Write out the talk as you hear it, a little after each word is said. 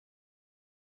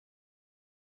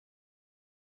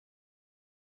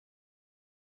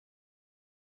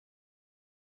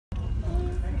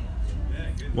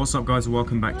What's up guys,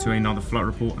 welcome back to another flight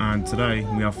report, and today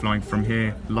we are flying from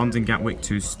here, London Gatwick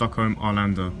to Stockholm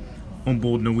Arlanda on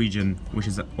board Norwegian, which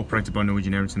is operated by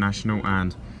Norwegian Air International,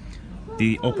 and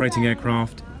the operating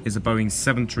aircraft is a Boeing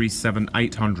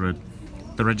 737-800.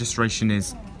 The registration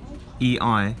is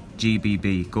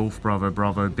EI-GBB, Golf Bravo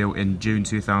Bravo, built in June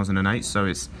 2008. So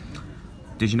it's,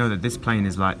 did you know that this plane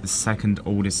is like the second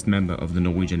oldest member of the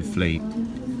Norwegian fleet?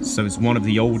 So it's one of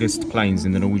the oldest planes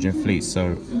in the Norwegian fleet.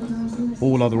 So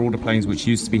all other older planes which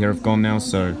used to be here have gone now.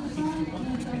 So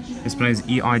this plane is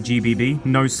EI-GBB,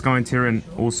 no sky interior, and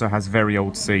also has very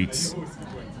old seats.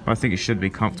 But I think it should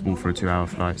be comfortable for a 2-hour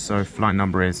flight. So flight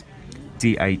number is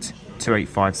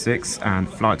D82856, and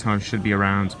flight time should be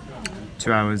around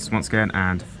 2 hours once again.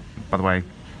 And by the way,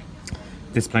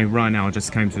 this plane right now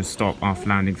just came to a stop after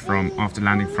landing from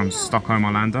Stockholm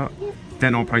Arlanda,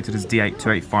 then operated as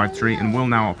D82853, and will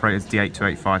now operate as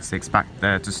D82856 back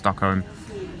there to Stockholm.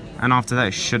 And after that,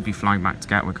 it should be flying back to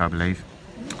Gatwick, I believe.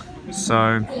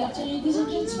 So,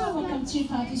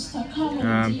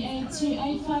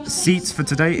 seats for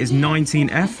today is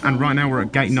 19F, and right now we're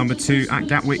at gate number 2 at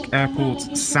Gatwick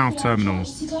Airport South Terminal.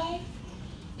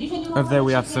 Over there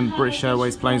we have some British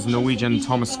Airways planes, Norwegian,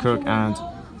 Thomas Cook, and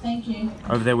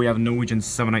over there we have a Norwegian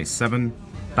 787.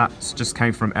 That just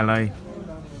came from LA.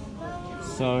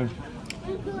 So,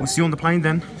 we'll see you on the plane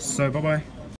then. So, bye-bye.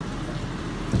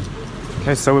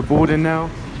 Okay, so we're boarding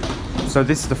now. So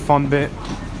this is the fun bit.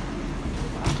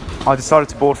 I decided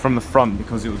to board from the front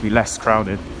because it would be less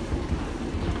crowded.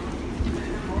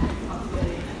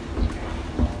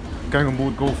 Going on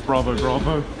board Golf Bravo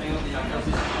Bravo.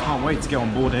 Can't wait to get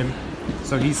on board him.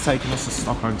 So he's taking us to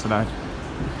Stockholm today.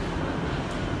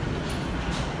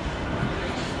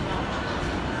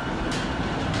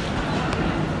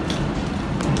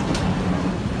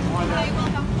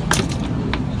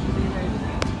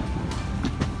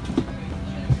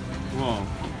 Whoa.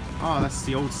 Oh, that's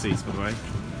the old seats, by the way.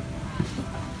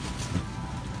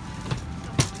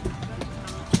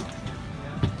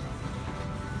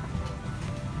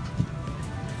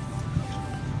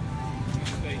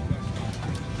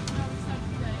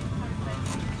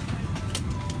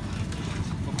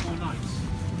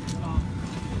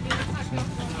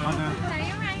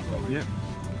 Yep.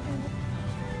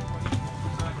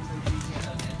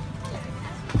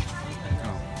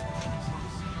 Oh.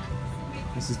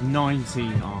 This is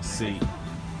 19 our seat.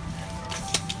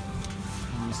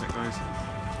 How that goes?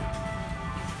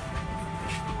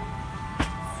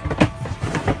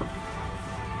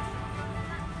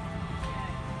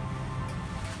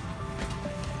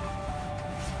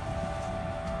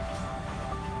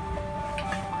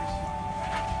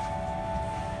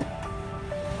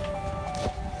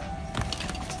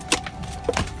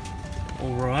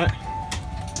 Alright,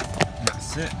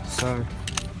 that's it. So,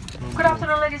 good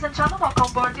afternoon, ladies and gentlemen.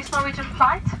 Welcome aboard this Norwegian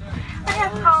flight. When you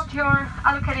have found your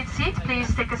allocated seat,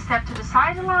 please take a step to the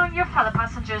side, allowing your fellow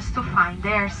passengers to find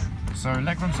theirs. So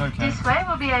legroom's okay. This way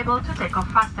we'll be able to take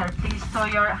off faster. Please store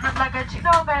your hand luggage in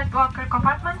the overhead walker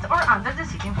compartment or under the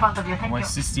seat in front of you. Thank you.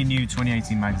 It's this the new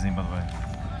 2018 magazine, by the way.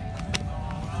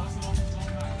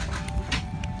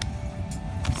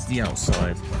 It's the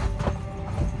outside.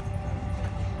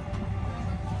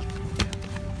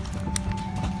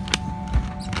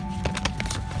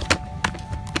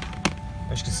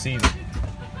 As you can see,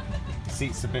 the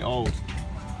seat's a bit old.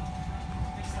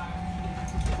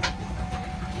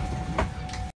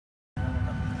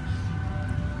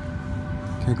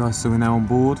 Okay guys, so we're now on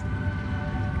board.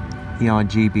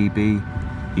 EI-GBB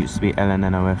used to be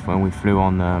LN-NOF when we flew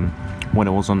on, when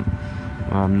it was on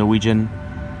Norwegian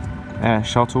Air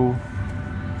Shuttle.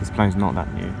 This plane's not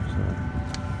that new, so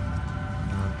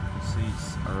the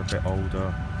seats are a bit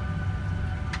older,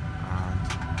 and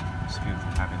it's a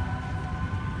beautiful cabin.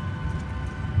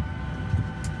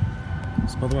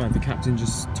 So by the way, the captain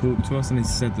just talked to us and he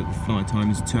said that the flight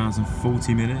time is 2 hours and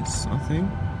 40 minutes, I think.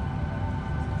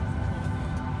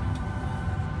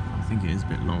 I think it is a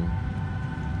bit long.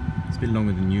 It's a bit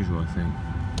longer than usual, I think.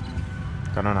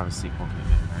 I don't have a seat pocket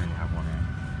here, I only have one here.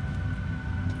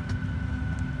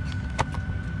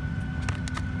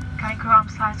 Can crew arm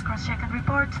slides, cross check and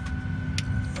report.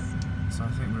 So I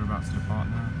think we're about to depart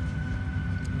now.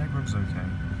 Legroom's okay,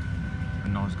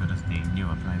 but not as good as the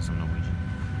newer planes on Norwegian.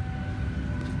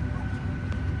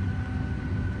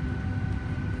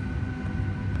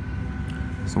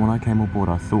 So when I came on board,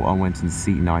 I thought I went in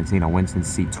seat 19. I went in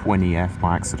seat 20F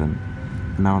by accident.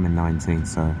 Now I'm in 19,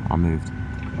 so I moved.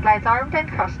 Slides armed and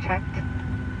cross-checked.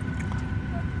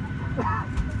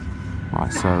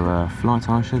 Right, so flight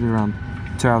time should be around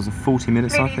 2 hours and 40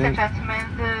 minutes, I think. Ladies and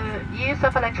gentlemen, the use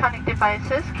of electronic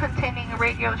devices containing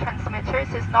radio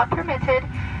transmitters is not permitted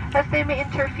as they may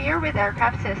interfere with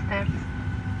aircraft systems.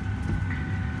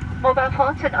 Mobile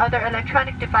phones and other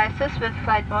electronic devices with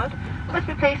flight mode must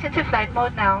be placed into flight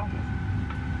mode now.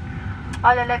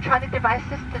 All electronic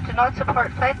devices that do not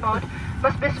support flight mode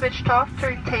must be switched off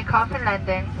during takeoff and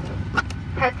landing.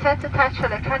 Headsets attached to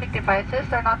electronic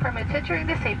devices are not permitted during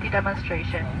the safety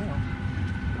demonstration.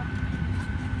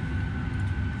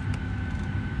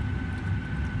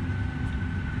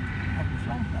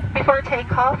 Before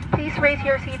takeoff, please raise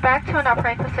your seat back to an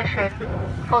upright position.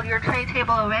 Fold your tray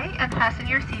table away and fasten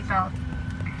your seatbelt.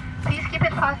 Please keep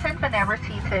it fastened whenever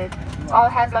seated. All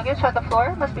hand luggage on the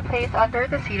floor must be placed under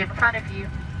the seat in front of you.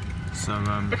 So,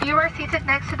 If you are seated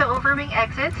next to the overwing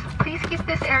exits, please keep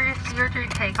this area clear during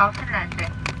takeoff and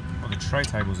landing. well, the tray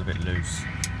table's a bit loose.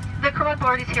 The crew on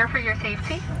board is here for your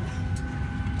safety.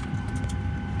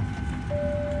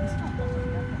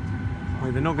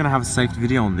 Wait, they're not going to have a safety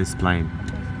video on this plane.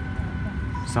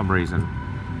 For some reason.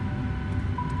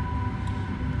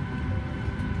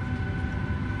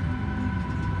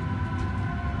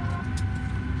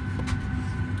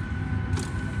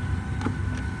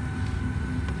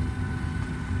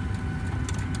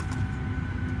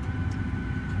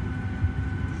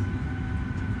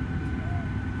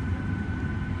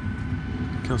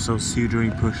 Also see you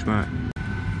during pushback.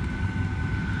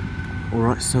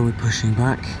 Alright, so we're pushing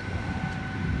back.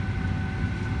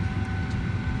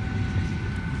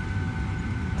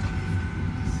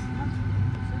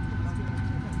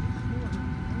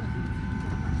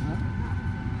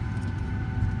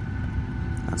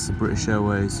 That's the British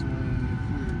Airways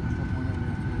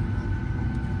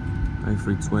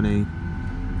A320.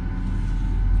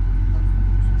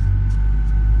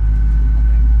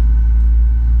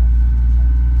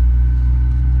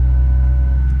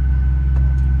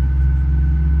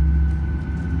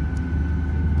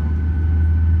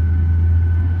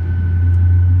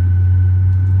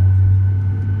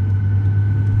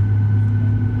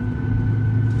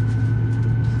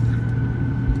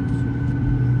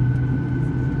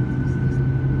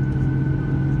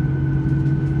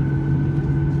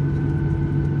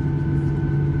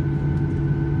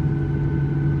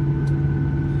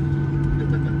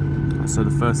 So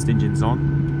the first engine's on.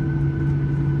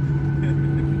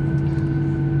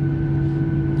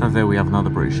 And there we have another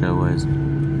British Airways.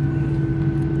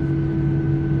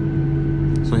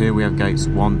 So here we have gates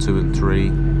 1, 2 and 3.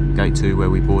 Gate 2 where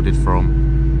we boarded from.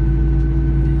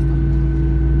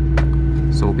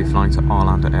 So we'll be flying to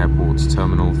Arlanda Airport's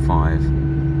Terminal 5.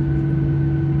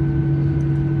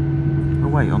 Oh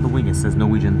wait, on the wing it says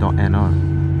Norwegian.no. It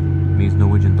means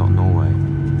Norwegian.Norway.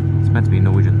 It's meant to be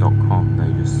Norwegian.com,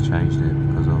 they just changed it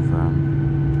because of,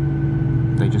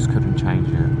 they just couldn't change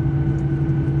it.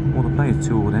 Well, the plane is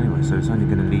too old anyway, so it's only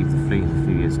going to leave the fleet in a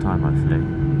few years' time, hopefully.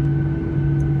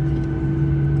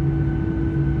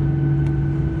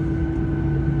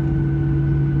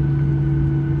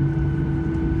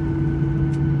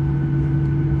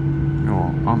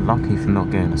 Oh, unlucky for not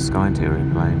getting a Sky Interior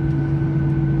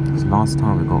plane. Because last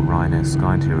time we got Ryanair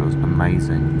Sky Interior, it was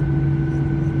amazing.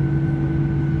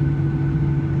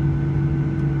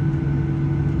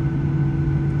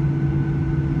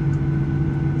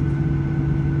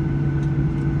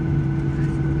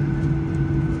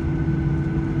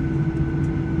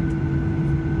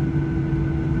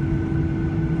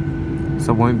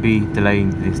 So I won't be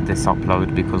delaying this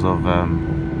upload because of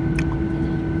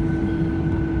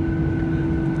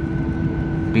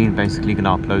being basically going to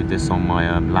upload this on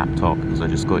my laptop because I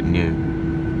just got it new.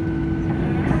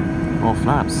 More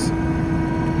flaps.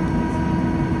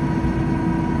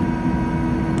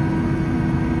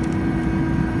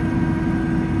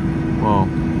 Well,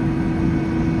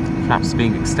 flaps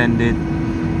being extended.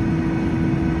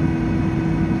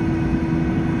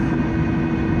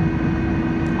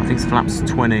 I think it's flaps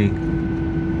 20.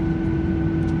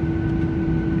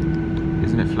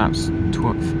 Isn't it flaps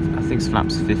 12? I think it's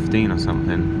flaps 15 or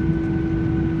something.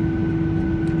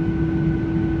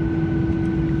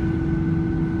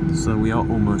 So we are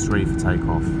almost ready for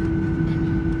takeoff.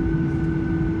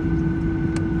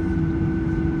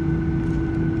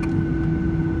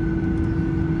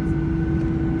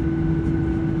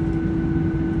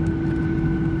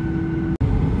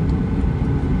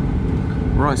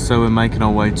 Right, so we're making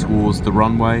our way towards the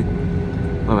runway.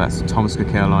 Oh, that's Thomas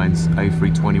Cook Airlines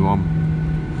A321.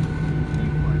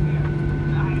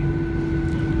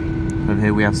 And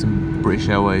here we have some British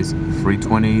Airways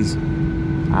 320s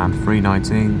and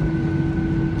 319.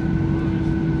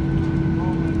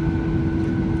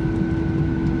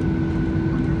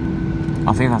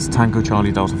 I think that's Tango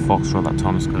Charlie Delta Foxtrot, that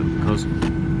Thomas Cook, because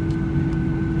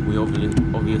we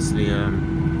obviously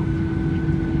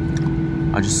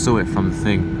I just saw it from the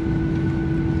thing,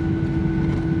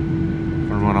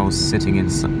 from when I was sitting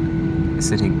airside.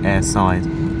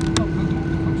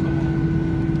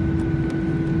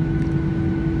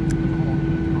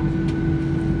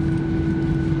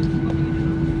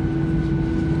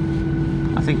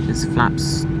 I think it's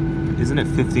flaps, isn't it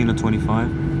 15 or 25?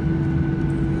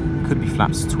 Could be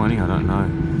flaps 20, I don't know.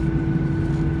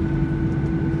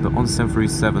 But on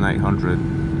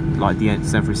 737-800, like the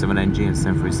 737NG and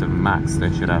 737 MAX,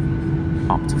 they should have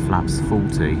up to flaps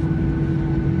 40.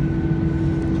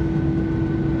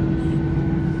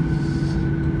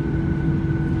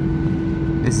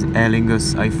 This is Aer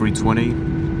Lingus A320.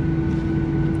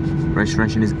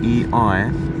 Registration is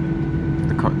EI,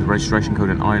 the registration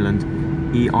code in Ireland,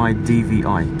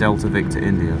 EI-GBB, Delta Victor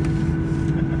India.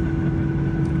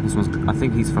 This one's, I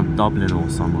think he's from Dublin or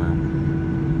somewhere.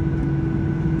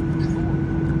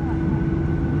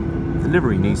 The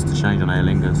livery needs to change on Aer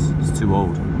Lingus, it's too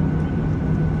old.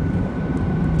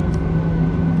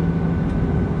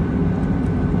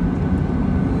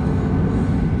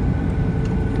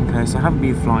 Okay, so I haven't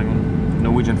been flying on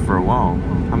Norwegian for a while.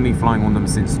 I haven't been flying on them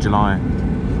since July,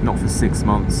 not for 6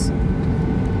 months.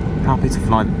 Happy to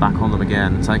fly back on them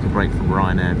again and take a break from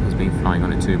Ryanair because I've been flying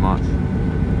on it too much.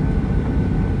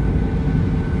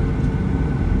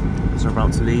 So we're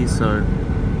about to leave, so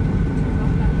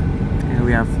here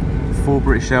we have 4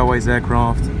 British Airways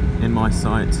aircraft in my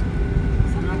sight.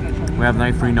 We have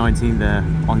an A319 there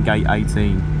on gate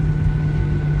 18.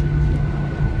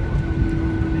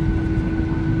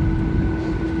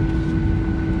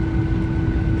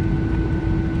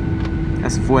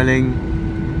 That's Vueling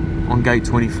on gate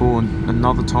 24, and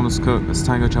another Thomas Cook, that's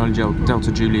Tango Charlie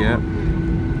Delta Juliet.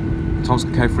 Thomas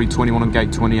Cook K321 on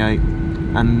gate 28,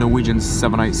 and Norwegian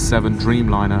 787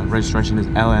 Dreamliner, registration is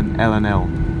LN-NOF.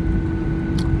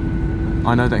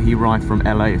 I know that he arrived from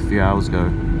LA a few hours ago,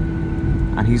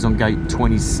 and he's on gate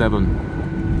 27.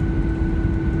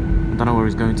 I don't know where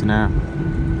he's going to now.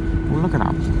 Oh, look at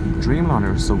that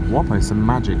Dreamliner, it's a whopper, it's a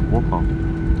magic whopper.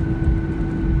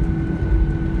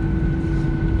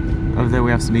 Over there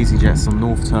we have some EasyJet, some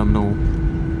North Terminal.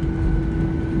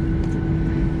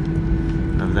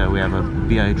 Over there we have a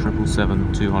BA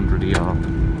 777-200ER.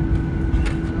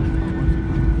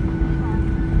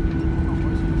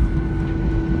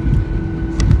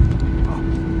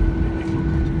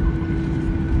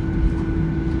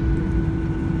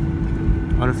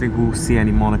 I don't think we'll see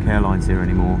any Monarch Airlines here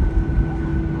anymore.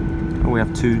 Oh, we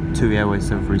have two TUI Airways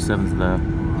 737s there.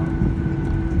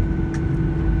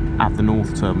 At the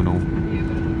North Terminal.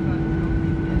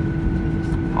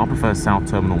 I prefer South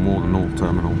Terminal more than North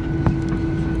Terminal.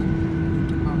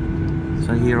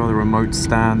 So here are the remote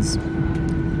stands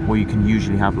where you can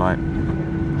usually have like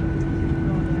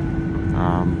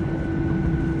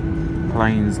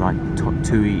planes like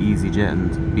TUI, EasyJet and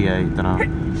BA, don't know.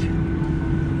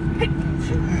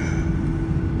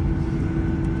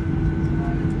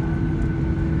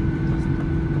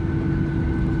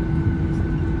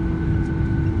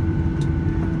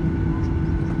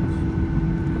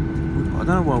 I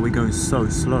don't know why we're going so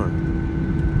slow.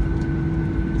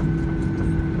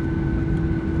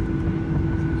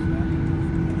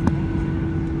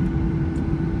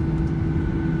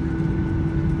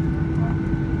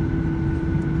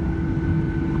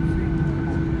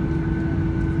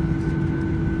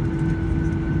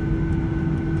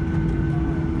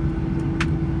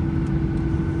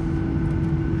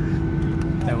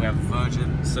 There we have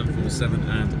Virgin 747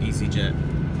 and EasyJet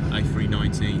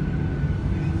A319.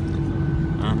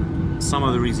 Some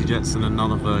other EasyJets and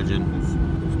another Virgin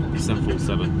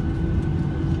 747.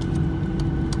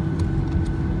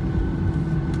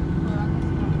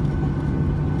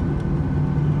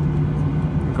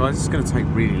 Guys, it's going to take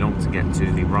really long to get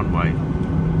to the runway,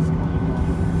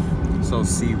 so I'll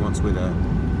see you once we're there.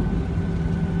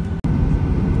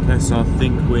 Okay, so I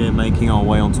think we're making our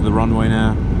way onto the runway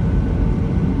now.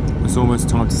 It's almost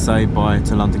time to say bye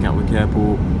to London Gatwick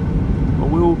Airport, but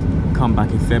we'll come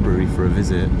back in February for a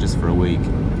visit, just for a week.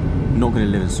 I'm not going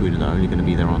to live in Sweden, I'm only going to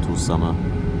be there until summer.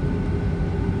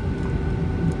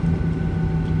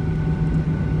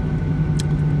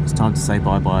 It's time to say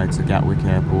bye-bye to Gatwick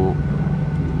Airport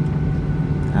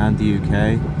and the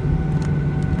UK.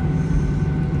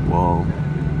 Whoa.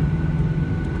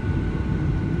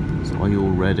 So are you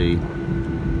all ready?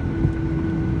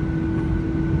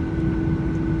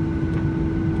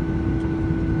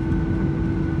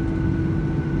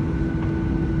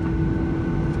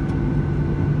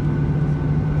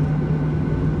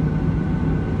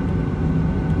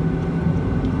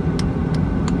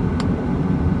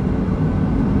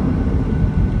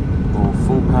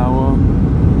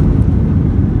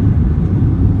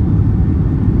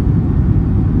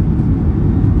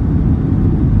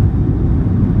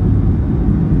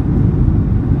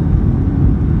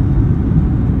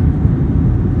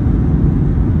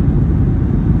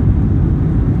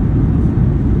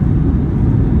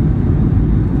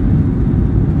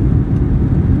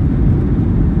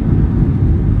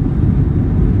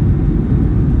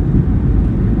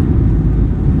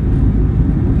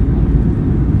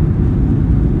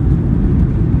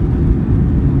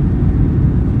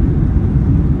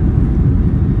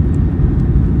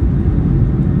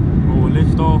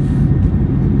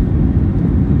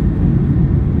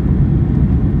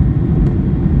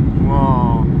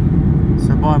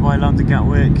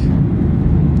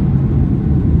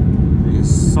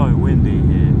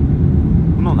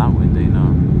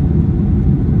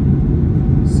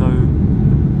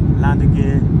 landing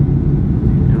gear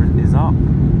is up.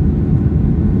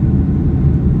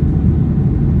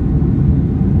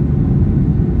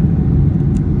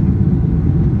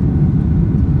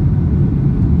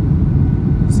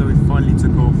 So we finally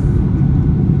took off.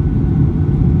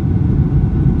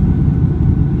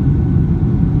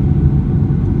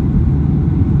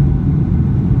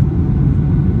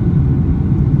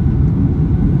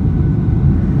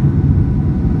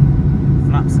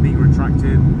 Flaps are being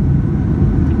retracted.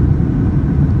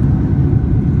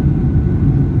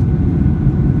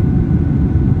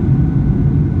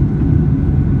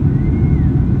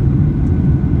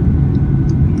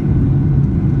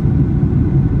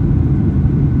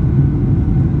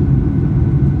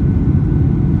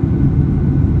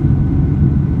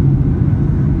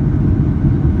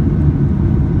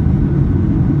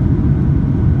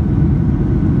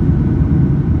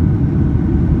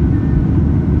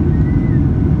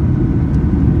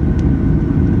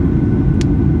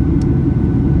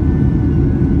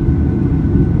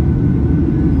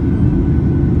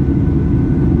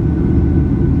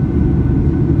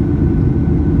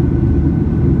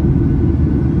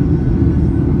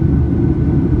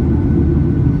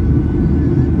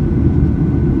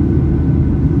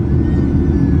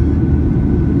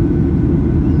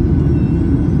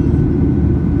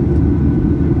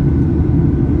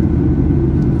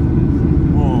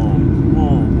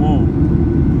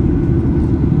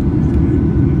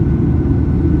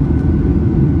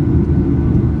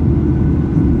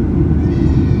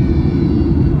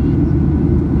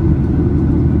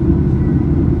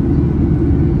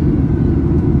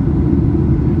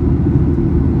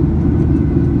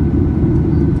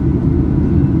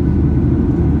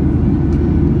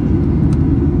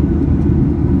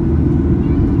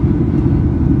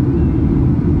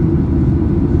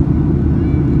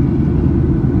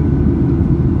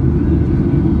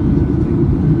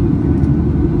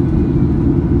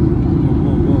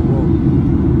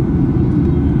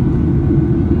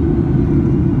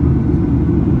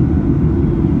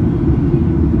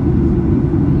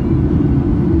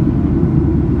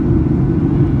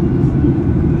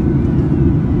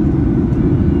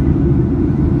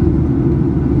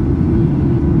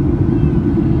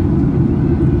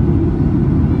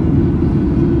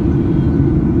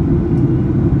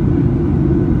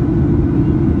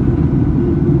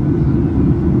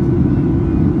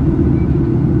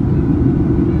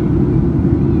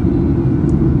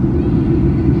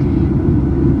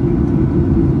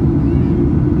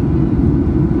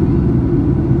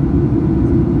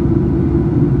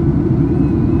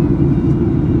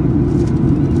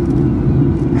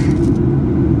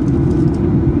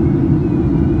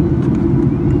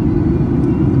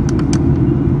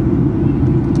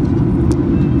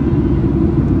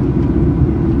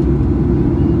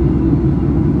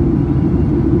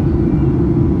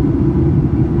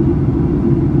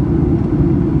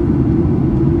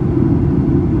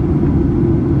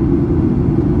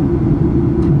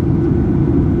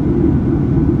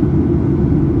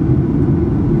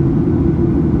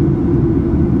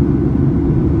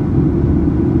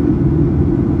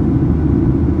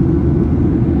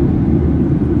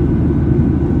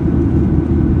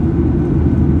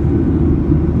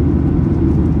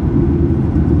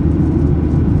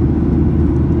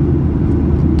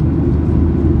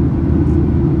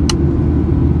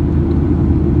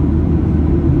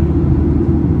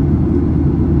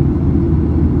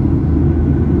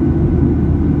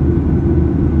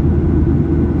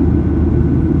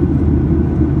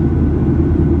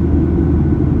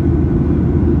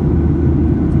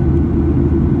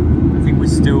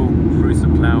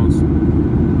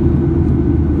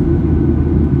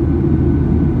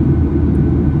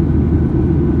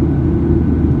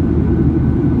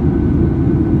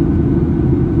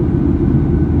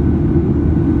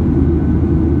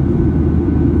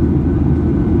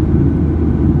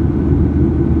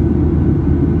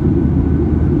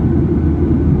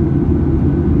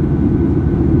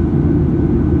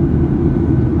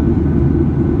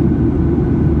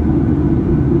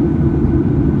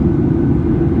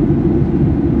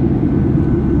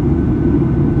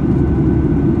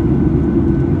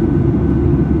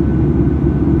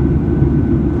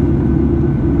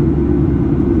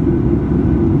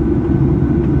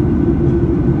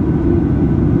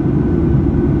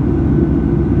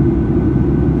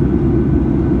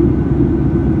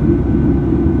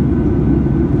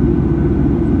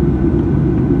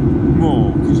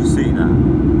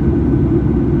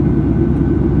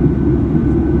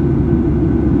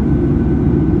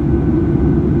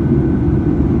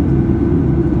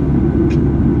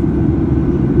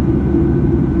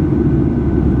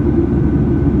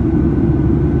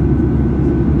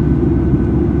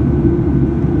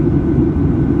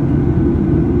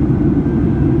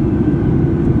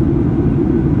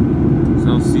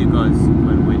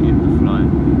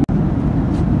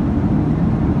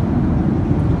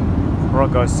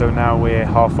 guys, so now we're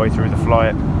halfway through the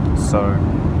flight, so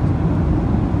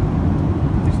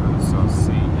let's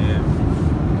see here.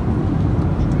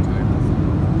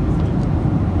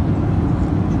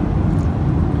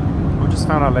 We just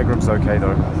found our legroom's okay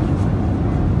though.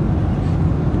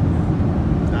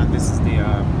 And this is the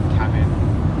cabin.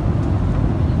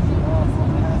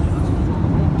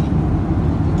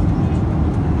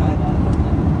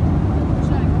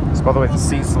 So by the way, the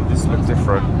seats on this look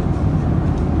different.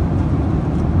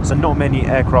 So not many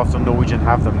aircraft on Norwegian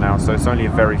have them now, so it's only a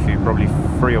very few, probably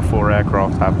 3 or 4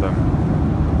 aircraft have them.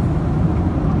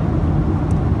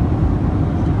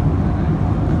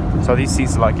 So these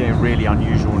seats are like getting really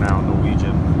unusual now on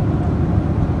Norwegian.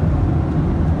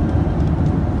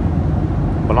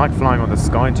 But I like flying on the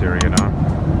Sky Interior, you know.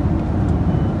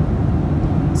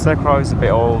 This aircraft is a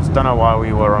bit old, don't know why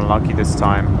we were unlucky this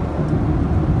time.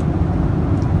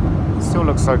 Still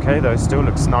looks okay though, still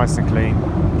looks nice and clean.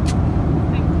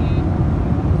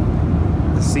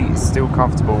 The seat is still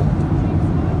comfortable.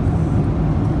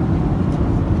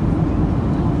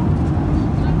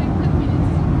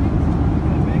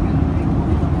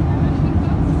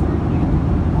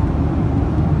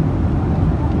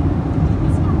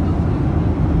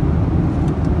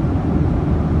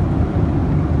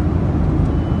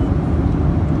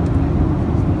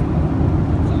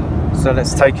 So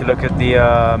let's take a look at the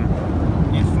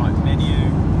in-flight menu.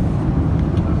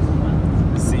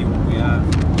 Let's see what we have.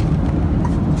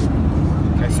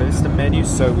 Okay, so this is the menu.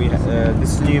 So we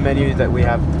this new menu that we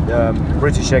have: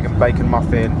 British egg and bacon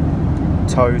muffin,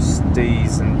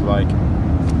 toasties, and like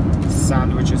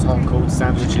sandwiches, hot and cold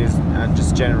sandwiches, and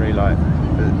just generally like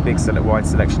a big wide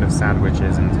selection of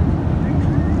sandwiches and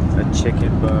a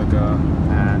chicken burger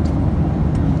and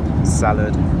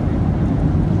salad.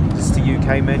 This is the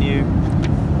UK menu,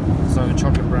 so a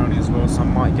chocolate brownie as well, so I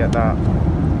might get that.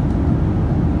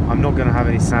 I'm not going to have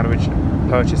any sandwich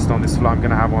purchased on this flight, I'm going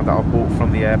to have one that I bought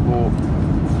from the airport.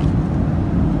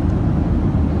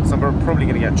 So I'm probably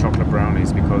going to get chocolate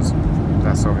brownies because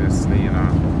that's obviously, you know,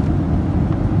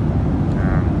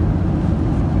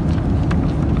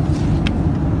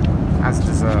 as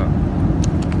dessert.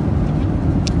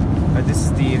 This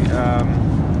is the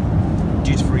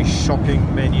duty-free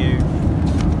shopping menu.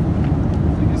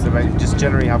 So they just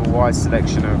generally have a wide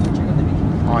selection of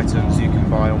items you can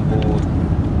buy on board,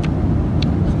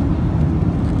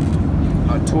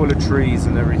 like toiletries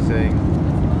and everything,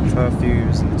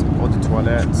 perfumes and eau de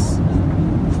toilettes.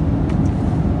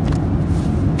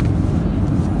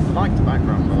 I like the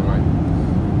background, by the way.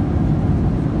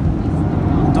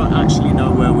 I don't actually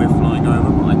know where we're flying over,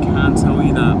 but I can tell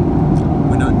you that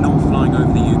we're not flying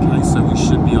over the UK, so we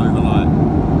should be over like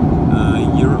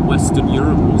Europe, Western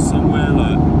Europe, or somewhere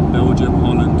like Belgium,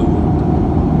 Holland, or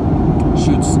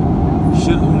should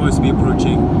almost be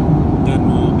approaching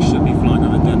Denmark. Should be flying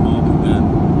over Denmark and then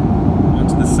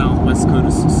onto the southwest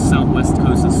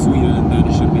coast of Sweden, and then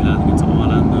it should be landing into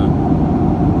Arlanda.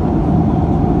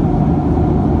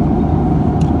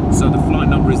 So the flight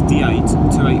number is D8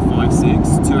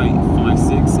 2856.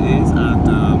 2856 is, and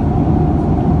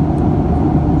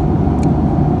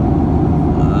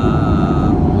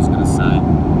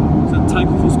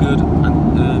takeoff was good,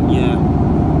 and yeah.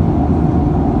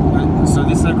 So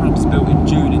this aircraft was built in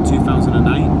June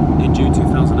 2008,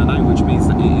 which means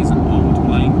that it is an old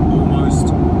plane, almost.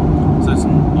 So it's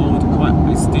an old,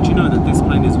 did you know that this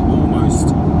plane is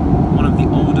almost one of the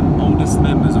oldest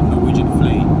members of Norwegian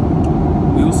fleet?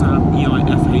 We also have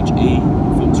EI-GBB,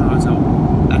 Foxtrot Hotel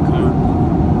Echo.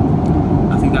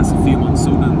 I think that's a few months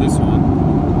older than this one.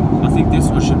 I think this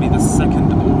one should be the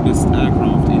second oldest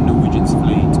aircraft in Norwegian's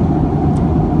fleet.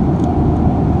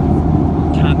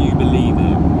 Can you believe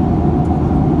it?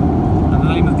 And the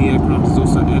name of the aircraft is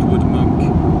also Edvard Munch.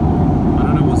 I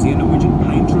don't know, was he a Norwegian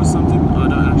painter or something? I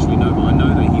don't actually know, but I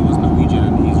know that he was Norwegian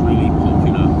and he's really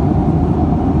popular.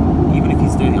 Even if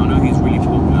he's dead, I know he's really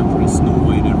popular across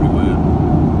Norway and everywhere.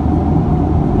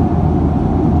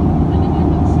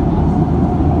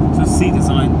 So seat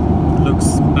design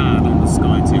looks bad on the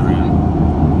Sky Interior.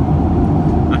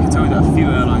 I can tell you that a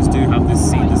few airlines do have this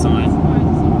seat design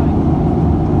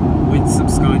with some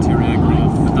Sky Interior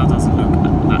aircraft, but that doesn't look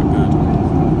that good.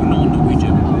 We're not on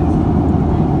Norwegian.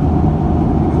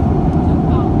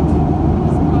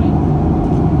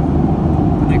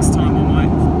 The next time I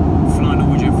might fly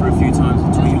Norwegian for a few times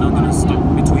between London and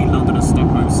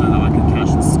Stockholm so that I can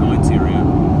catch the Sky Interior.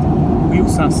 We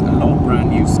also have a lot of brand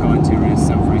new Sky Interior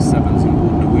 737s on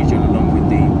board Norwegian, along with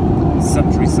the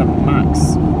 737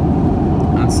 MAX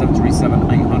and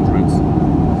 737-800s.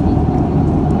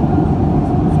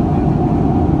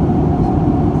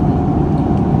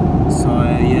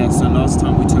 So last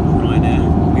time we took Ryanair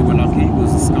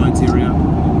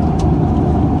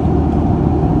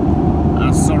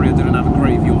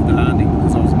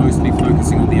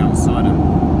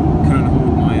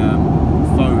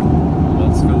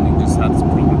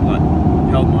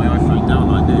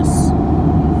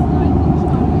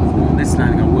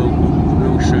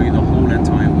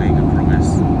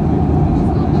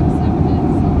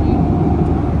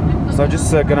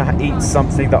just gonna eat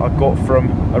something that I got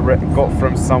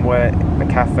from somewhere, a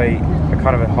cafe, a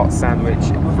kind of a hot sandwich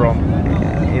from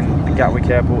in the Gatwick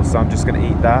airport. So I'm just gonna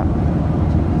eat that.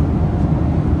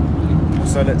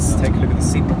 So let's take a look at the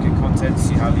seat pocket contents.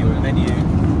 You have your menu,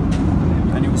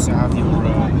 and you also have your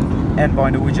N by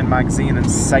Norwegian magazine and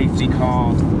safety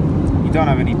card. You don't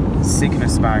have any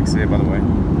sickness bags here, by the way.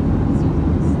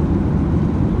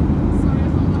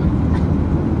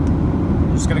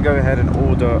 I'm just going to go ahead and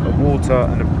order a water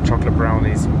and a chocolate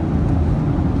brownies.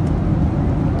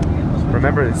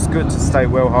 Remember, it's good to stay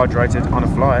well hydrated on a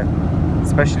flight,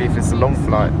 especially if it's a long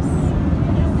flight.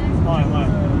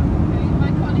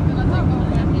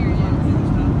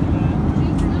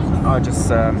 Oh, just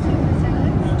a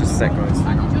sec, guys.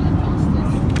 Hang on.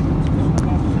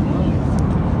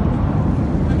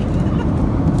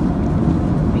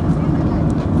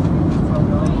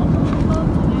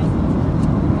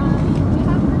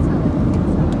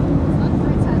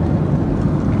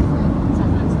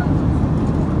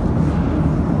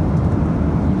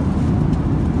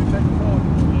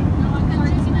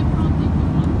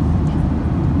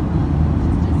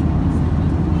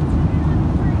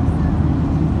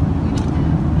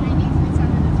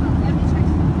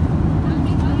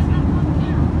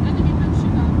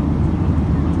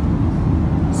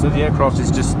 So the aircraft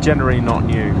is just generally not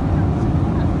new.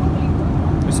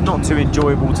 It's not too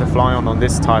enjoyable to fly on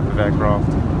this type of aircraft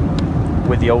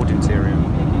with the old interior.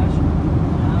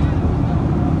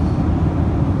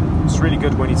 It's really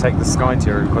good when you take the Sky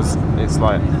interior because it's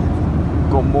like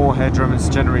got more headroom. It's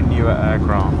generally newer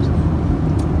aircraft.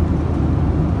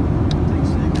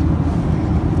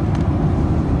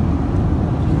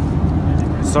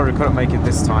 Sorry, couldn't make it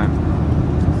this time.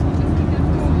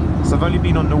 So I've only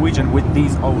been on Norwegian with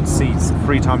these old seats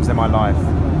 3 times in my life.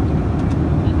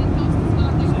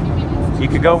 You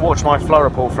could go and watch my flight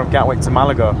report from Gatwick to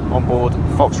Malaga on board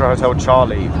Foxtrot Hotel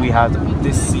Charlie. We had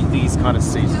these kind of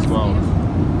seats as well.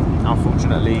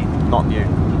 Unfortunately, not new.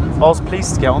 I was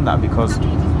pleased to get on that because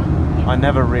I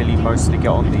never really mostly get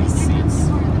on these seats.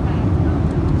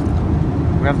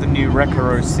 We have the new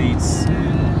Recaro seats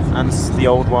and the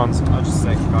old ones. I'll just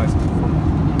say, guys.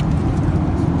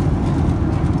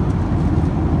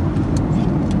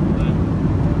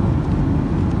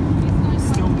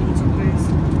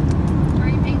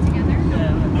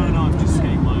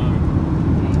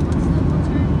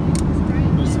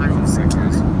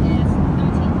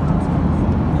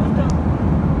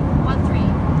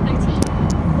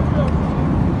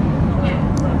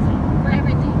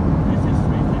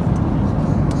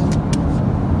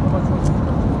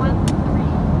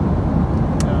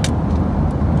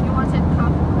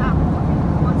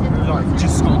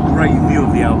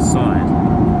 Outside,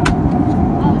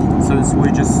 so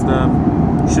we're just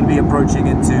should be approaching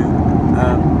into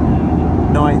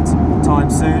night time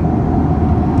soon.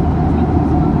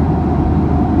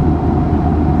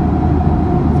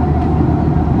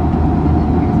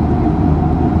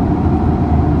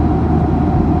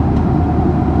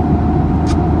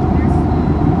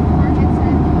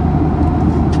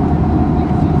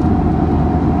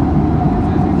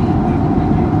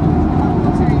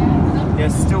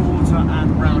 Yes, still water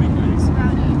and brownie, please.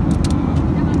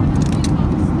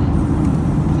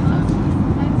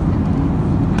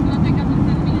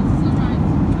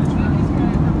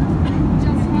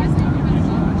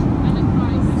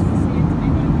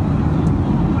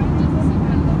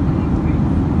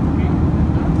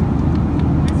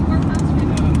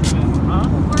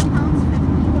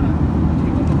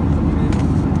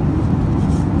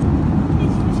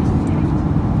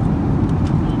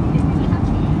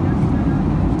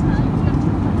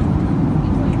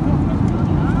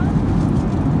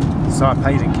 So I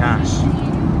paid in cash.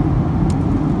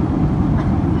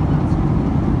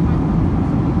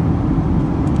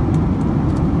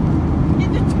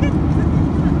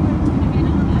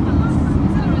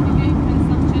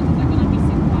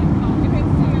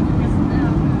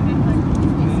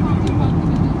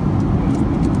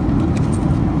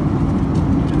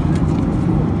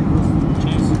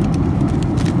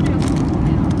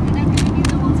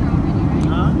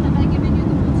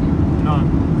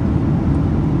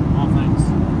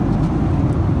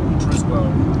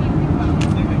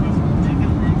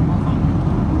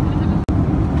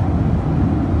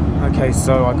 Okay,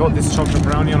 so I got this chocolate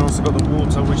brownie and also got the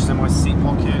water, which is in my seat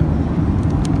pocket.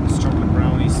 This chocolate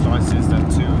brownie slices, there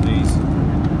are 2 of these.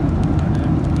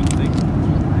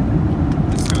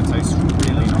 This is going to taste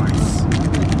really nice.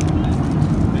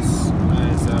 This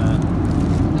is a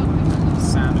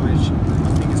sandwich. I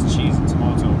think it's cheese and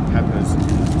tomato peppers.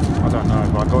 I don't know,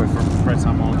 but I got it from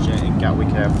Pret-a-Manger in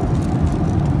Gatwick Airport.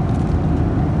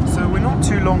 So when not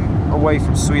too long away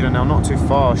from Sweden now, not too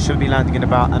far. Should be landing in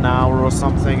about an hour or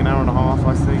something, an hour and a half,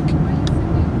 I think.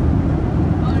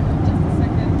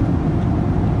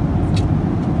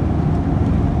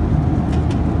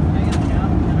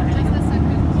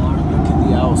 Look at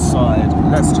the outside.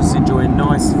 Let's just enjoy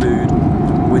nice food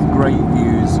with great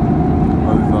views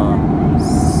over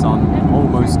sun,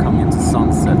 almost coming into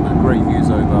sunset, but great views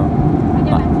over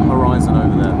that horizon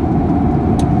over there.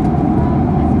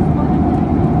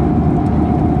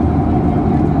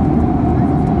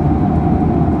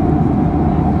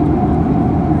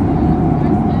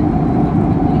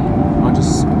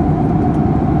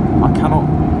 I cannot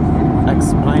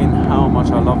explain how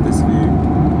much I love this view.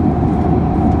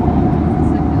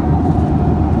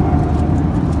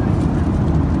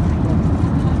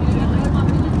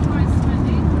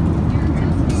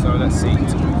 So let's see.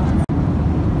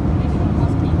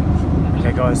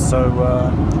 Okay guys, so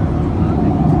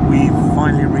we've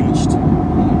finally reached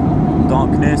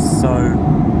darkness, so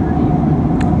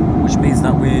which means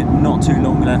that we're not too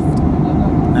long left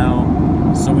now.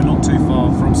 So we're not too far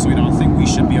from Sweden. I think we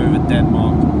should be over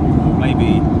Denmark, or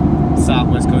maybe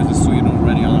southwest coast of Sweden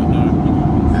already, I don't know.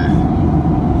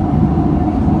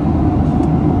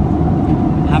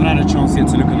 Haven't had a chance yet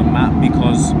to look at the map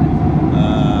because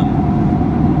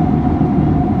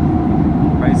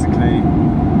basically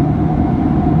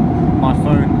my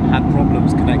phone had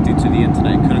problems connecting to the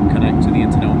internet, couldn't connect to the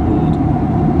internet on board.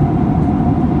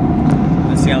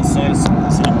 Let's see outside,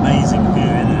 it's an amazing view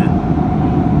in there.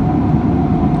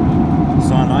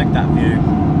 So I like that view.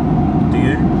 Do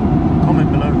you? Comment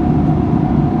below.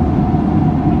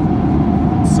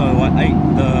 So I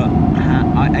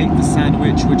ate the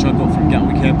sandwich which I got from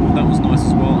Gatwick Airport. That was nice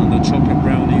as well, and the chocolate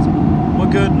brownies were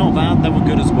good, not bad. They were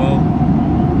good as well,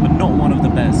 but not one of the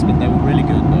best. But they were really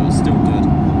good. Though, still good.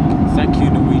 Thank you,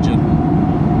 Norwegian.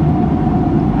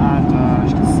 And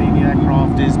as you can see, the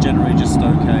aircraft is generally just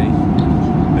okay.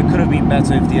 It could have been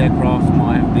better if the aircraft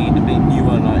might have been a bit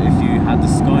newer, like if you had the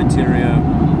Sky interior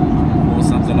or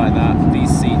something like that.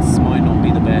 These seats might not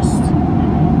be the best.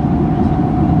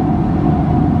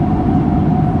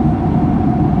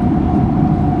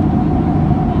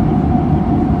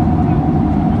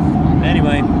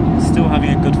 Anyway, still having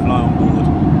a good flight on board.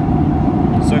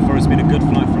 So far it's been a good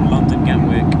flight from London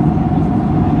Gatwick,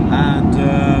 and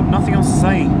nothing else to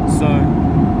say, so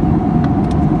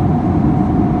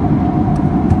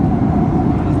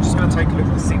take a look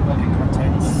at the seat pocket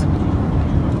contents.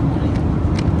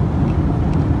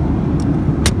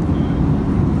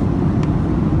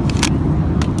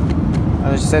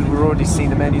 As I said, we've already seen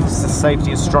the menu. This is a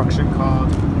safety instruction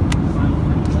card.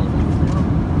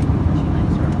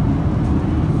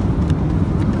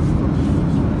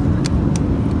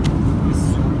 This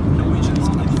is Norwegian's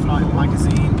in-flight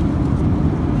magazine.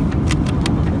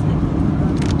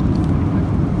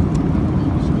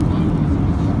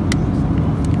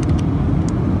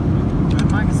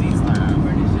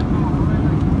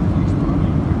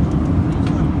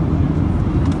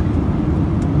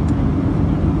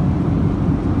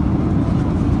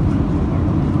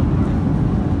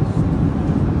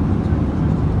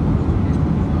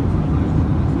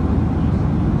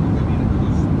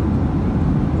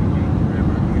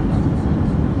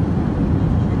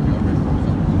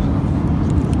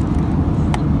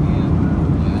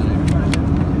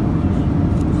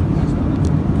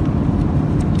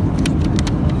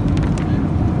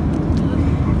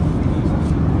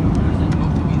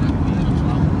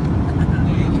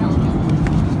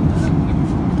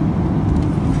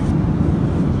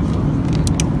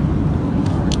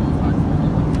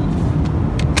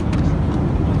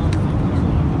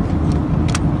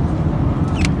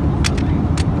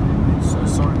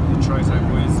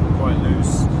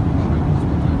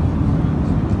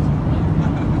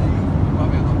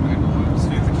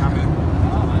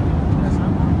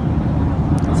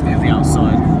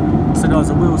 Guys,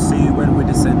 I will see you when we're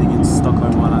descending into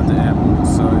Stockholm Arlanda Airport,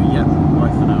 so yeah, bye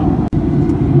for now.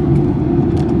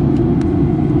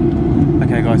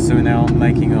 Okay guys, so we're now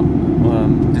making up,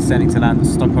 descending to land at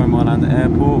Stockholm Arlanda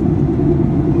Airport,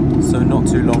 so not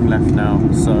too long left now,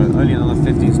 so only another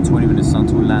 15 to 20 minutes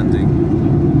until landing.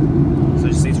 So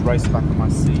just need to race back on my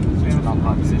seat to an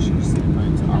upright position, just need to go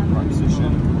into upright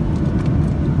position.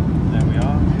 There we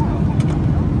are.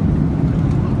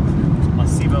 My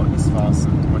seatbelt is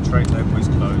fastened. My tray table is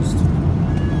closed,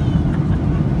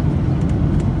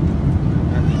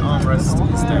 and the armrest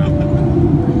is down.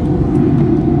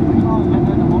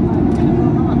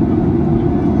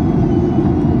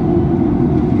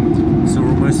 So we're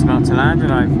almost about to land,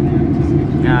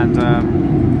 and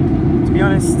to be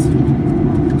honest,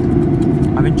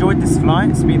 I I've enjoyed this flight.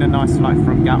 It's been a nice flight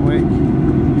from Gatwick,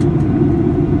 and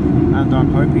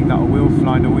I'm hoping that I will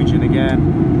fly Norwegian again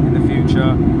in the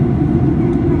future.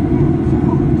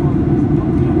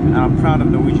 And I'm proud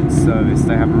of Norwegian's service.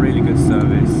 They have a really good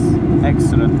service,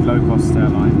 excellent low-cost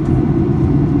airline.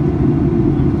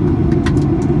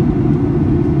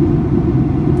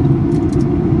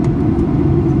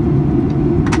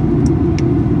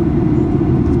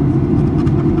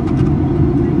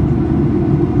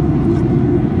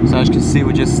 So as you can see,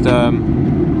 we're just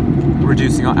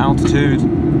reducing our altitude.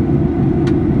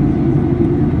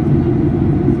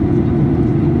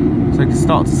 So you can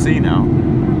start to see now.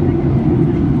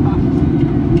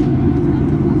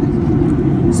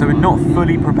 So we're not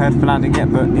fully prepared for landing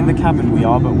yet, but in the cabin we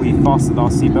are, but we fastened our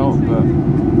seatbelt, but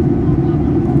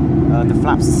the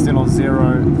flaps are still on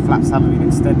 0, the flaps haven't been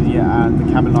extended yet, and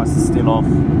the cabin lights are still off.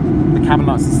 The cabin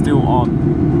lights are still on,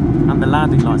 and the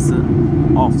landing lights are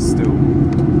off still.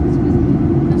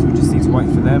 So we just need to wait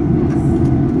for them.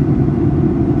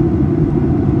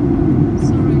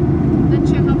 Sorry, then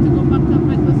you have to go back to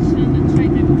my position and try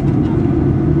to go down.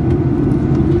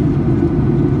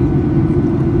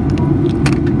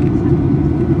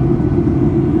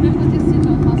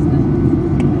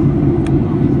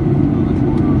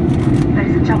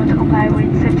 Ladies and gentlemen, to comply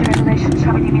with safety regulations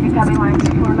governing mini cabin lines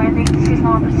for landing, this is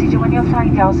not a procedure when you're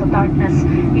flying the hours of darkness.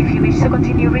 If you wish to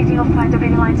continue reading or flying the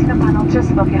reading lines in the panel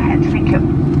just above your head, thank you.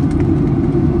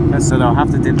 Yeah, so they'll have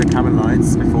to dim the cabin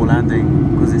lights before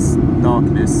landing because it's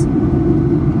darkness.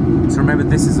 So remember,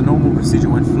 this is a normal procedure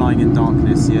when flying in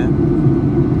darkness, yeah?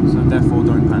 So therefore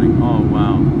don't panic. Oh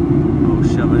wow. Oh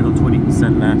shit, I've only got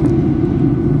 20% left.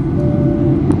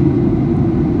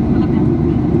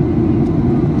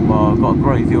 Well, I've got a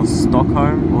great view of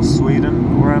Stockholm or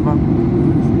Sweden or wherever.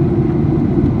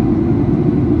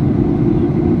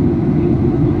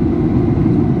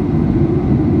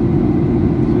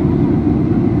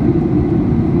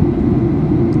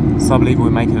 So I believe we're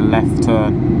making a left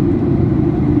turn.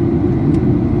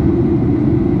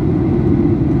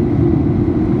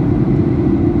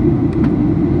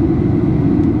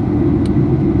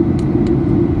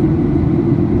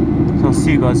 So I'll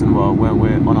see you guys in a while when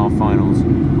we're on our finals.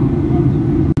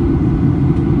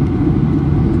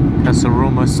 Okay, so we're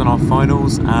almost on our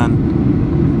finals, and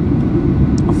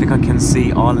I think I can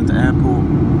see Arlanda Airport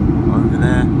over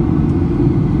there.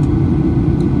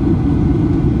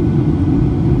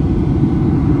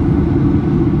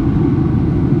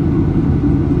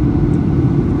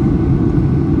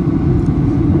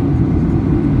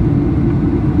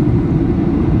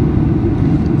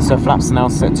 So flaps are now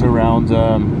set to around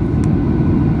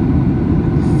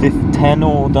 10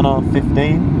 or don't know,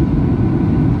 15.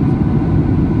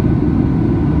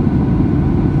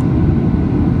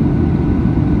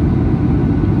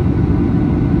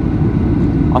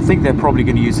 I think they're probably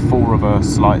going to use full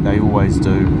reverse like they always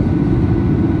do,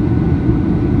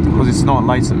 because it's not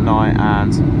late at night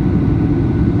and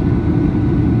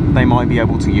they might be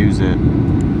able to use it.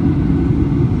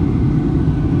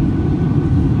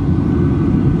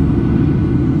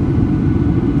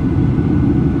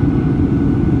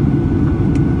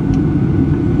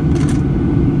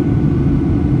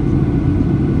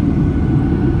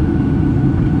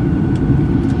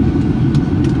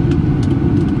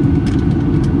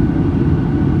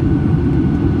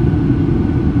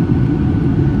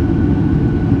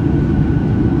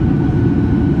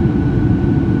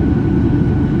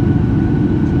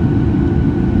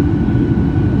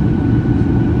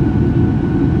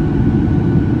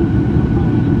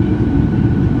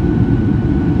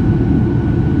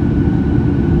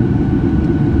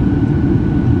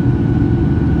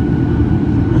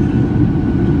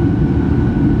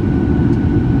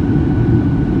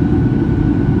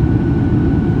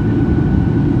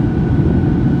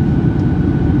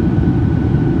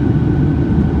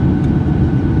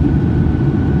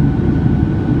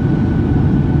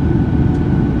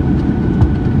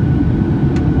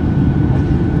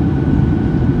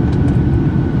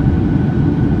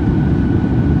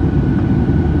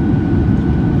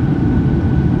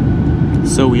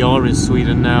 So we are in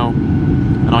Sweden now,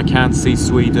 and I can see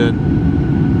Sweden.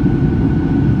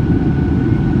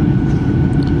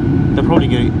 They're probably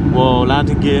going, whoa,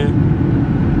 landing gear.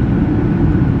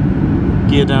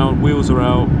 Gear down, wheels are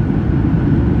out.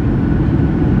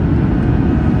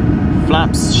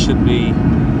 Flaps should be...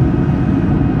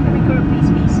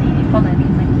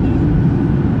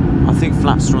 I think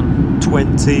flaps are on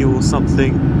 20 or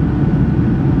something.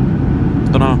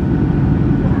 Don't know.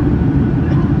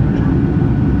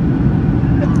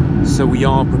 So we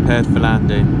are prepared for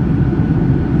landing.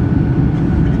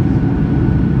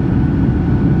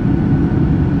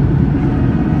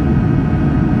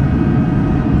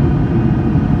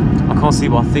 can't see,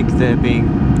 but I think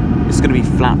it's going to be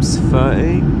flaps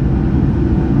 30.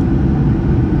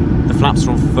 The flaps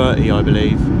are on 30, I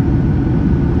believe.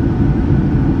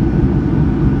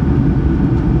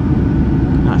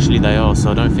 Actually they are,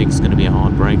 so I don't think it's going to be a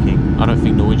hard braking. I don't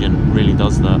think Norwegian really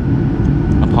does that,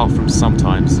 apart from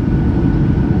sometimes.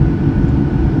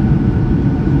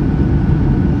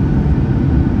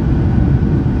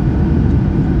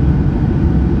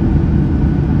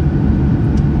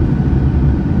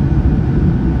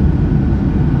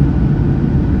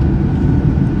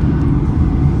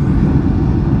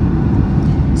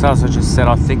 So as I just said,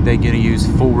 I think they're going to use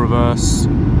full reverse,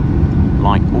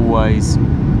 like always.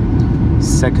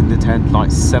 Second attempt,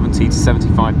 like 70 to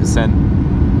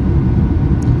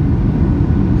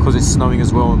 75%. Because it's snowing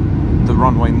as well, the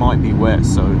runway might be wet,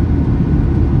 so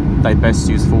they best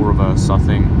use full reverse, I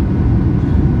think.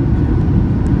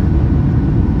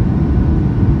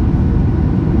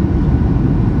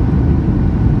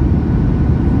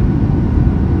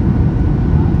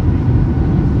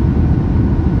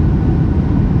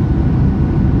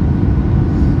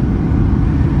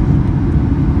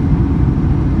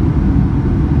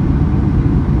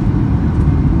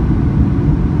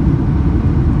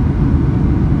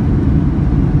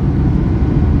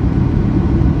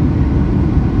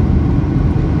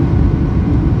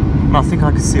 I think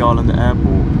I can see Arlanda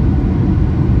Airport.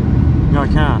 Yeah, I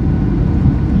can.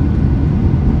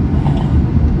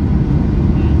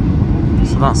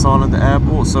 So that's Arlanda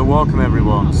Airport, so welcome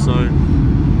everyone. So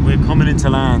we're coming into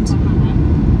land.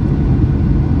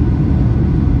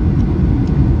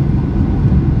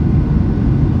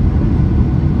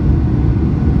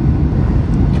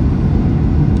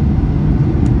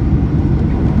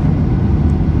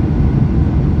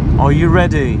 Are you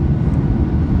ready?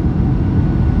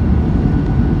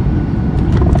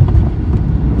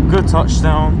 Good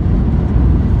touchdown.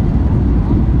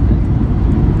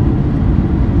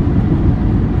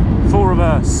 Full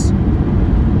reverse.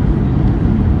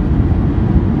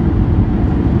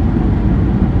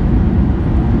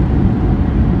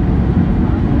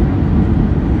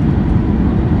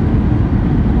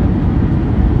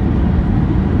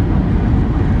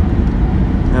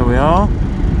 There we are.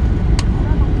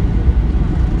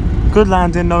 Good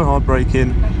landing, no hard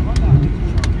braking.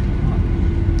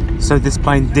 So this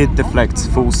plane did deflect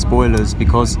full spoilers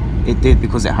because it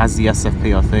has the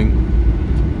SFP, I think.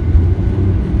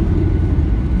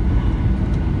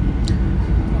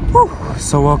 Whew.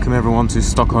 So welcome everyone to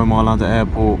Stockholm Arlanda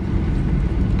Airport.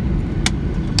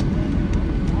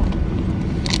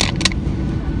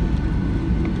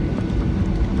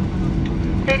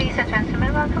 Ladies and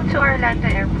gentlemen, welcome to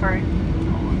Arlanda Airport.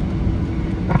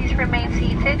 Please remain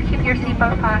seated, keep your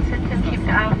seatbelt fastened, and keep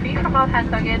the aisle free from all hand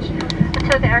luggage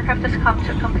until the aircraft has come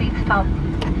to a complete stop.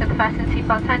 The fasten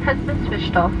seatbelt sign has been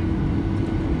switched off.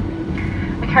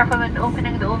 Be careful when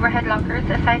opening the overhead lockers,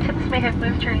 as items may have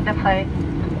moved during the flight.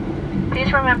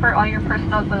 Please remember all your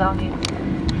personal belongings.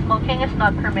 Smoking is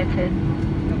not permitted.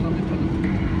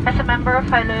 As a member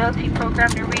of our loyalty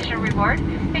program Norwegian Reward,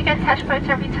 you get cash points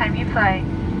every time you fly.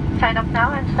 Sign up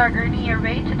now and start earning your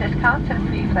way to discounts and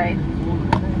free flights.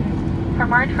 For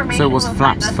more information, so it was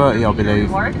flaps 30, I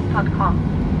believe.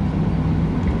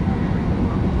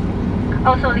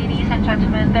 Also, ladies and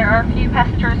gentlemen, there are a few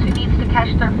passengers who need to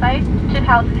catch their flight to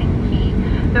Helsinki.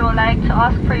 We would like to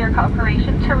ask for your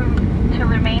cooperation to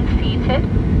remain seated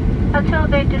until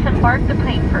they disembark the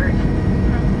plane first.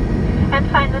 And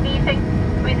finally,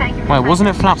 we thank you for wait, wasn't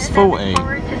it flaps 40? Look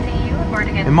forward to seeing you aboard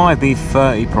again. It might be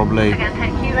 30 probably. Again,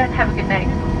 thank you and have a good night.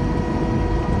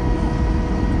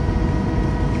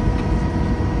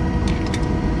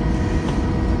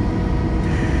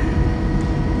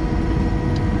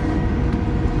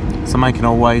 So making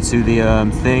our way to the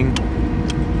thing.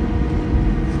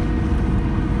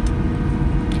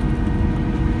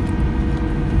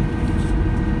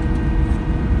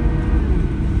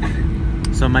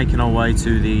 So making our way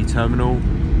to the terminal.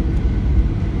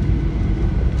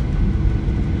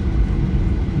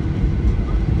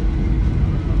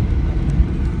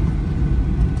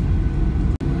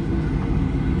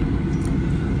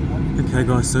 Okay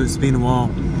guys, so it's been a while.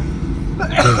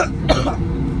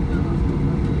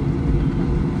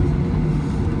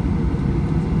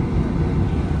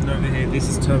 Over here, this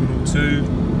is Terminal 2,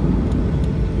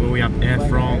 where we have Air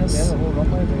France.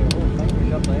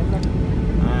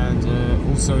 And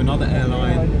also another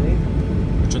airline,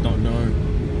 which I don't know.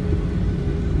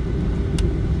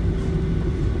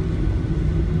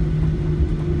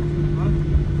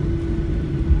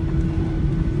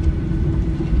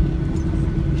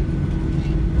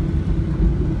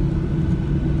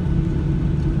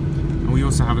 And we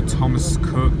also have a Thomas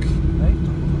Cook.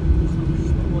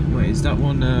 is that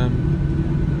one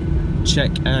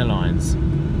Czech Airlines?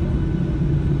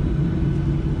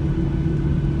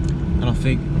 And I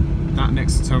think that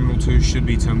next to Terminal 2 should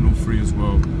be Terminal 3 as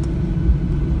well.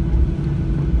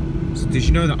 So did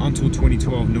you know that until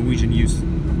 2012 Norwegian used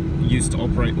to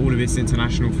operate all of its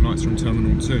international flights from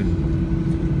Terminal 2?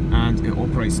 And it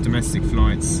operates domestic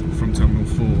flights from Terminal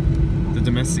 4. The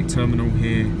domestic terminal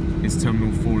here is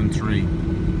Terminal 4 and 3.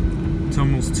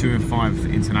 Terminals 2 and 5 for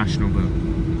international, but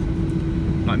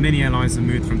like many airlines have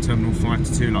moved from Terminal 5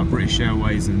 to 2, like British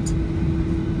Airways and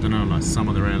I don't know, like some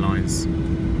other airlines.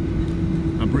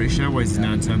 British Airways is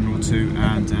now in Terminal 2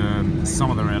 and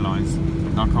some other airlines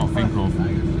I can't think of.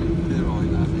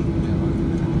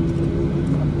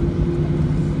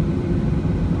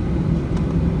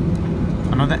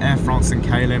 I know that Air France and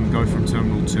KLM go from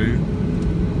Terminal 2,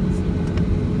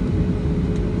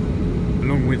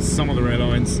 along with some other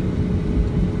airlines,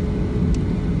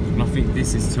 and I think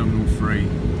this is Terminal 3.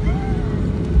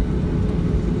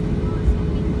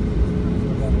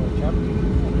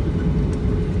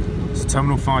 So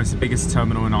Terminal 5 is the biggest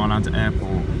terminal in Arlanda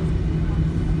Airport.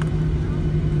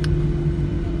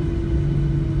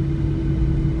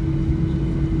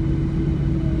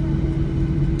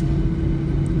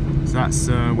 So that's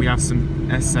we have some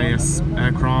SAS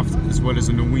aircraft as well as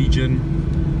a Norwegian.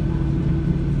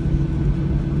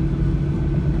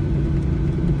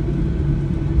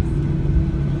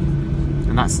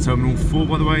 And that's Terminal 4,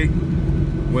 by the way,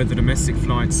 where the domestic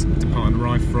flights depart and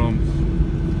arrive from.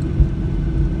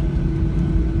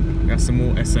 We have some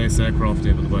more SAS aircraft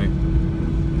here, by the way.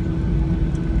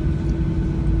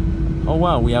 Oh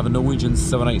wow, we have a Norwegian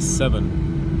 787.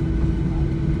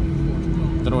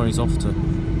 Don't know where he's off to.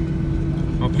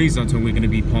 Oh, please don't tell me we're going to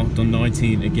be parked on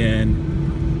 19 again.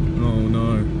 Oh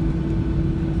no.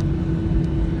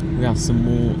 We have some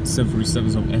more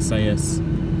 737s of SAS.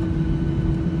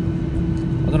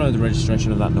 I don't know the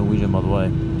registration of that Norwegian, by the way.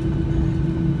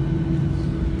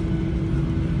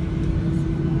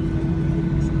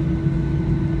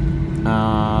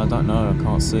 I don't know, I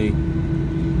can't see.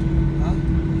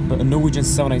 But a Norwegian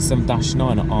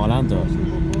 787-9 at Arlanda.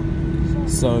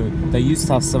 So they used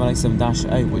to have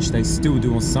 787-8, which they still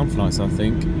do on some flights, I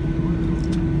think.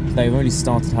 They've only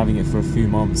started having it for a few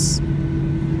months.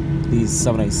 These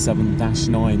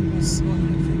 787-9s.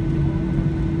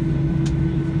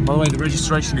 By the way, the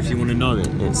registration, if you want to know it,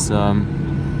 it's I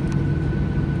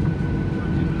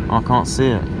can't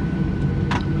see it.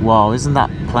 Wow, isn't that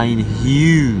plane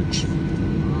huge?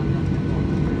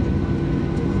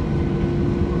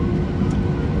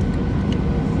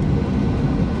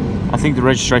 I think the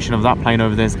registration of that plane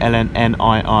over there is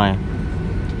LN-NOF.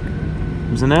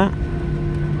 Isn't it?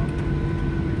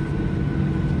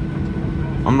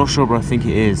 I'm not sure, but I think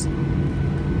it is.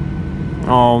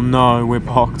 Oh no, we're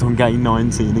parked on gate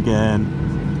 19 again.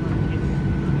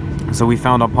 So we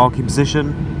found our parking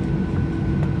position.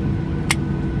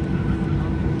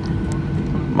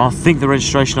 I think the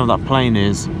registration of that plane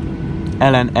is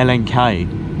LNK,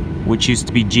 which used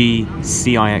to be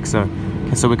GCIXO.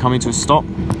 Okay, so we're coming to a stop.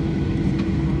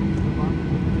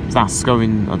 That's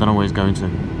going, I don't know where it's going to.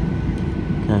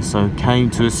 Okay, so came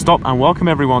to a stop, and welcome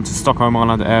everyone to Stockholm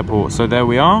Arlanda Airport. So there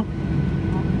we are.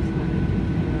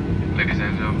 Ladies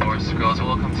and gentlemen, boys and girls,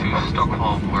 welcome to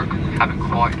Stockholm. We haven't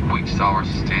quite reached our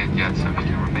stand yet, so if you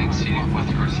can remain seated with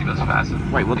your seatbelts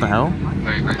fastened. Wait, what the hell?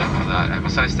 Very grateful for that. And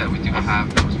besides that, we do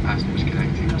have those passengers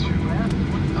connecting to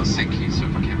Helsinki, so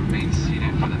if we can remain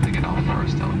seated for them to get off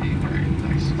first, that would be very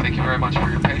nice. Thank you very much for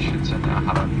your patience, and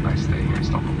have a nice day here in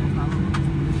Stockholm.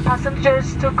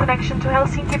 Passengers to connection to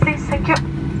Helsinki, please. Thank you.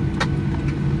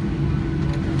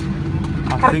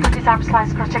 Captain, disarm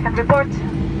slides, cross check and report.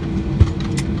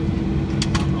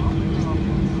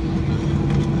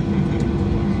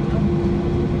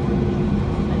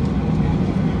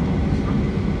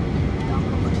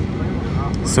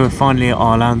 So we're finally at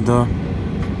Arlanda.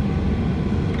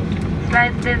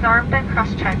 Slides disarmed and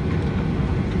cross checked.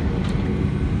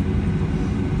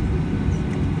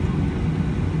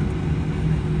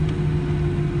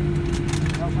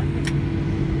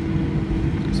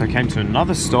 So I came to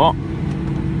another stop.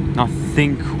 I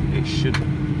think it should.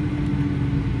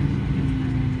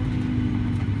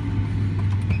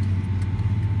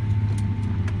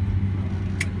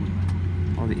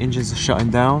 Oh, the engines are shutting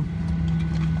down.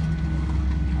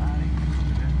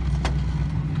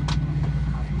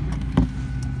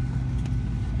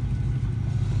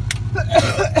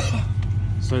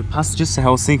 So passengers to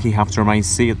Helsinki have to remain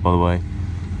seated, by the way.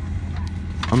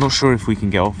 I'm not sure if we can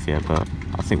get off yet, but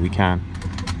I think we can.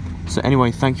 So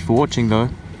anyway, thank you for watching though.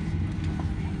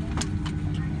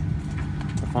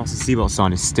 The fasten seatbelt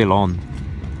sign is still on.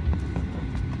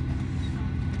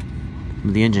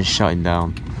 The engine's shutting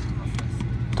down.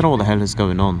 Don't know what the hell is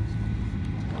going on.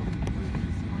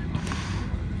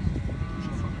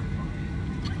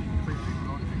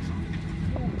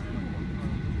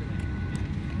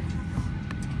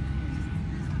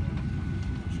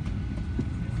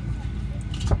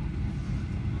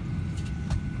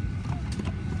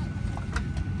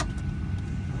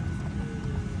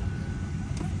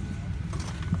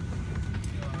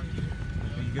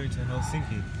 Are you going to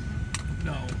Helsinki?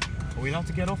 No. Are we allowed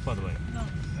to get off, by the way? No.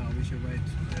 No, we should wait.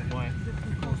 Why?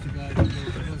 Because the guy that goes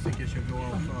to Helsinki should go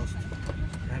out first.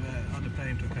 We have another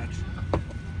plane to catch.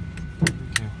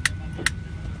 Okay.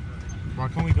 Why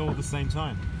can't we go at the same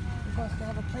time? Because they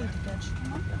have a plane to catch.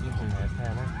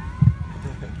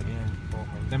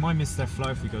 They might miss their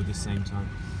flight if we go at the same time.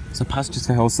 So passengers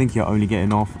for Helsinki are only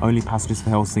getting off. Only passengers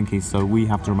for Helsinki, so we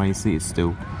have to remain seated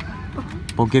still.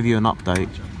 I'll give you an update.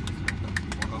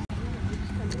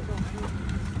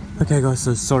 Okay guys,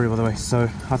 so sorry by the way, so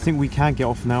I think we can get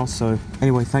off now. So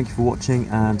anyway, thank you for watching,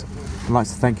 and I'd like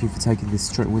to thank you for taking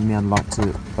this trip with me. I'd like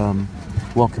to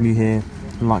welcome you here.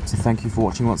 I'd like to thank you for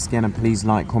watching once again, and please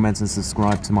like, comment and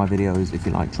subscribe to my videos if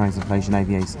you like trains, inflation,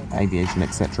 aviation,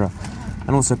 etc.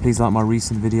 And also please like my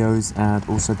recent videos, and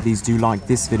also please do like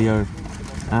this video.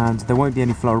 And there won't be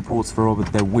any flight reports for all,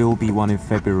 but there will be one in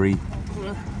February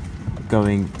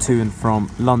going to and from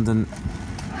London.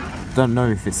 Don't know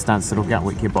if it's Stansted or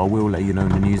Gatwick here, but I will let you know in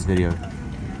the news video.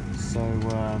 So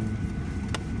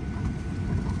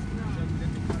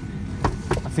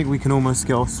I think we can almost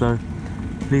get off, so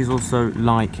please also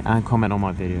like and comment on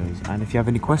my videos, and if you have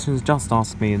any questions, just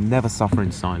ask me and never suffer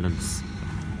in silence.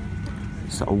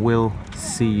 So I will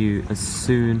see you as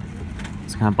soon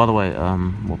as I can. By the way,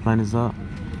 what plane is that?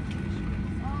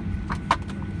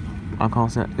 I can't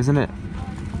see it, isn't it?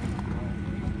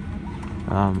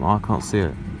 I can't see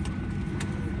it.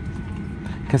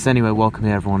 Okay, so anyway, welcome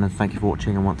here everyone, and thank you for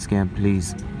watching, and once again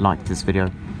please like this video,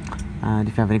 and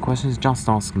if you have any questions just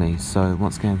ask me. So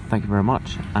once again, thank you very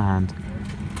much, and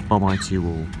bye bye to you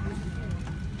all.